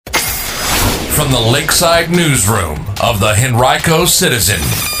from the Lakeside Newsroom of the Henrico Citizen,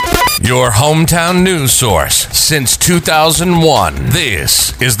 your hometown news source since 2001.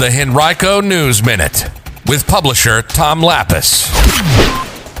 This is the Henrico News Minute with publisher Tom Lapis.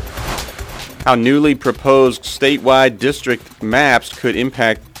 How newly proposed statewide district maps could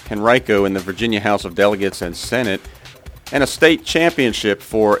impact Henrico in the Virginia House of Delegates and Senate, and a state championship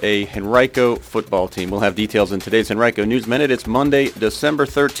for a Henrico football team. We'll have details in today's Henrico News Minute. It's Monday, December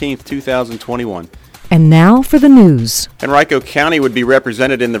 13th, 2021. And now for the news. Henrico County would be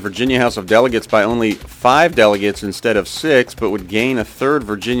represented in the Virginia House of Delegates by only 5 delegates instead of 6, but would gain a third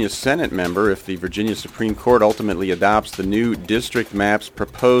Virginia Senate member if the Virginia Supreme Court ultimately adopts the new district maps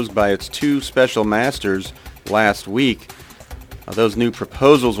proposed by its 2 special masters last week. Those new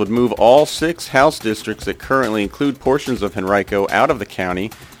proposals would move all 6 House districts that currently include portions of Henrico out of the county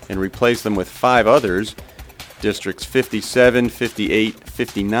and replace them with 5 others, Districts 57, 58,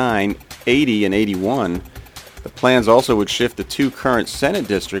 59, 80, and 81. The plans also would shift the 2 current Senate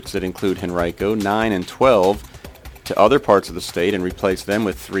districts that include Henrico, 9 and 12, to other parts of the state and replace them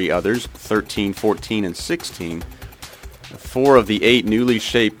with 3 others, 13, 14, and 16. 4 of the 8 newly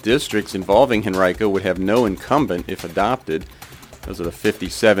shaped districts involving Henrico would have no incumbent if adopted. Those are the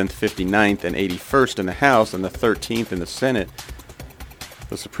 57th, 59th, and 81st in the House and the 13th in the Senate.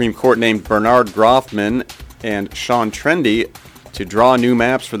 The Supreme Court named Bernard Grothman and Sean Trendy to draw new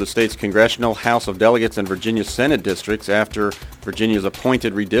maps for the state's Congressional, House of Delegates, and Virginia Senate districts after Virginia's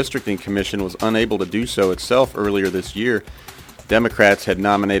appointed redistricting commission was unable to do so itself earlier this year. Democrats had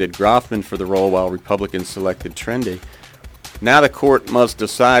nominated Grothman for the role while Republicans selected Trendy. Now the court must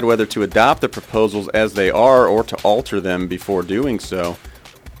decide whether to adopt the proposals as they are or to alter them before doing so.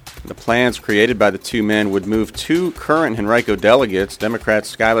 The plans created by the 2 men would move 2 current Henrico delegates, Democrats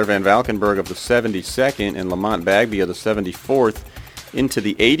Schuyler Van Valkenburg of the 72nd and Lamont Bagby of the 74th, into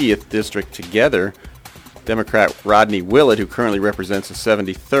the 80th district together. Democrat Rodney Willett, who currently represents the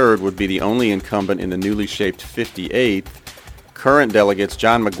 73rd, would be the only incumbent in the newly shaped 58th. Current delegates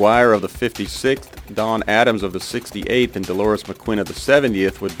John McGuire of the 56th, Dawn Adams of the 68th, and Dolores McQuinn of the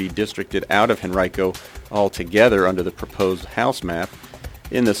 70th would be districted out of Henrico altogether under the proposed House map.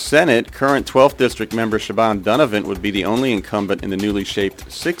 In the Senate, current 12th District member Siobhan Dunavant would be the only incumbent in the newly shaped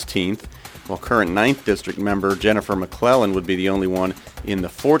 16th, while current 9th District member Jennifer McClellan would be the only one in the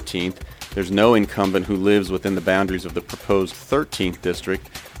 14th. There's no incumbent who lives within the boundaries of the proposed 13th District,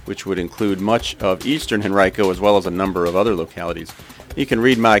 which would include much of eastern Henrico as well as a number of other localities. You can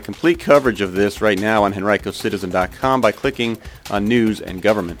read my complete coverage of this right now on henricocitizen.com by clicking on News and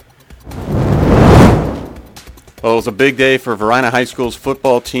Government. Well, it was a big day for Varina High School's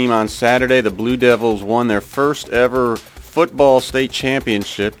football team on Saturday. The Blue Devils won their first ever football state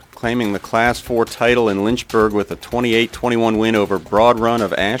championship, claiming the Class 4 title in Lynchburg with a 28-21 win over Broad Run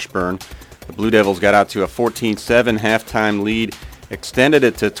of Ashburn. The Blue Devils got out to a 14-7 halftime lead, extended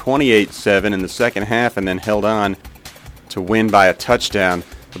it to 28-7 in the second half, and then held on to win by a touchdown.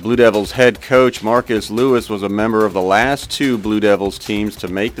 The Blue Devils head coach Marcus Lewis was a member of the last 2 Blue Devils teams to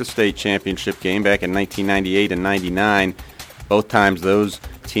make the state championship game back in 1998 and 99. Both times those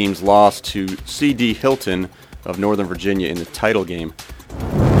teams lost to C.D. Hilton of Northern Virginia in the title game.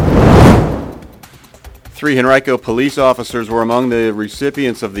 3 Henrico police officers were among the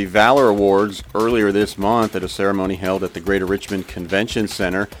recipients of the Valor Awards earlier this month at a ceremony held at the Greater Richmond Convention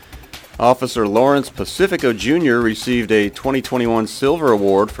Center. Officer Lawrence Pacifico Jr. received a 2021 Silver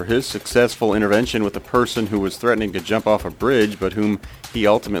Award for his successful intervention with a person who was threatening to jump off a bridge but whom he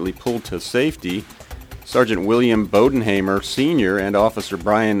ultimately pulled to safety. Sergeant William Bodenhamer Sr. and Officer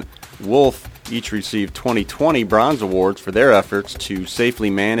Brian Wolf each received 2020 Bronze Awards for their efforts to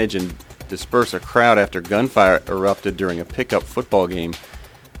safely manage and disperse a crowd after gunfire erupted during a pickup football game.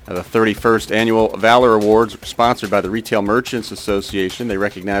 The 31st Annual Valor Awards, sponsored by the Retail Merchants Association, they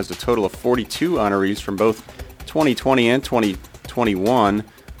recognized a total of 42 honorees from both 2020 and 2021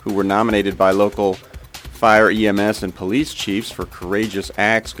 who were nominated by local fire, EMS, and police chiefs for courageous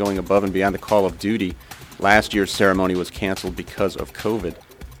acts going above and beyond the call of duty. Last year's ceremony was canceled because of COVID.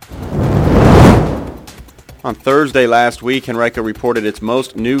 On Thursday last week, Henrico reported its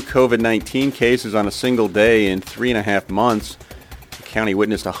most new COVID-19 cases on a single day in 3.5 months. The county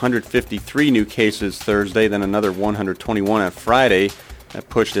witnessed 153 new cases Thursday, then another 121 on Friday. That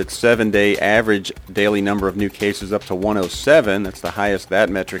pushed its 7-day average daily number of new cases up to 107. That's the highest that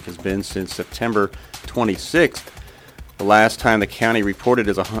metric has been since September 26th. The last time the county reported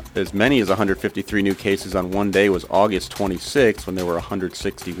as many as 153 new cases on one day was August 26th, when there were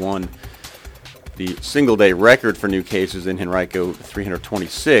 161. The single-day record for new cases in Henrico,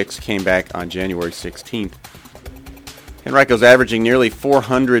 326, came back on January 16th. Henrico's averaging nearly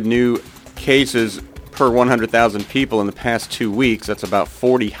 400 new cases per 100,000 people in the past 2 weeks. That's about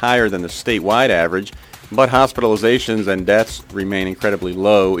 40 higher than the statewide average, but hospitalizations and deaths remain incredibly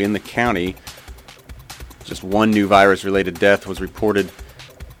low in the county. Just one new virus-related death was reported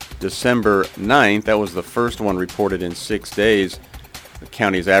December 9th. That was the first one reported in 6 days. The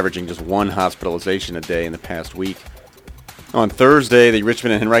county is averaging just one hospitalization a day in the past week. On Thursday, the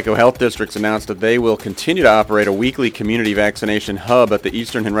Richmond and Henrico Health Districts announced that they will continue to operate a weekly community vaccination hub at the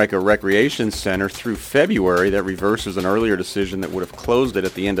Eastern Henrico Recreation Center through February. That reverses an earlier decision that would have closed it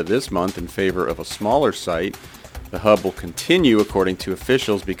at the end of this month in favor of a smaller site. The hub will continue, according to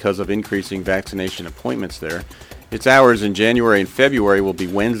officials, because of increasing vaccination appointments there. Its hours in January and February will be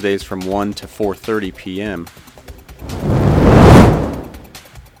Wednesdays from 1 to 4:30 p.m.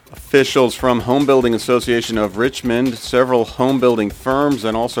 Officials from Home Building Association of Richmond, several home building firms,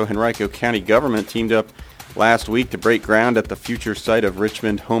 and also Henrico County government teamed up last week to break ground at the future site of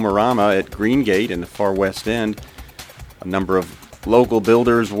Richmond Home-A-Rama at Greengate in the far west end. A number of local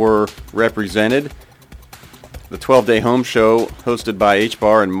builders were represented. The 12-day home show, hosted by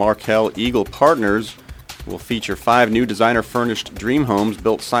HBAR and Markel Eagle Partners, will feature 5 new designer-furnished dream homes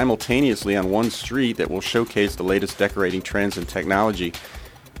built simultaneously on one street that will showcase the latest decorating trends and technology.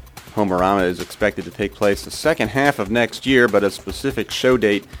 Home-A-Rama is expected to take place the second half of next year, but a specific show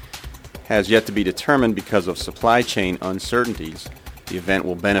date has yet to be determined because of supply chain uncertainties. The event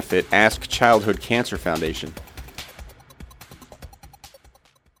will benefit Ask Childhood Cancer Foundation.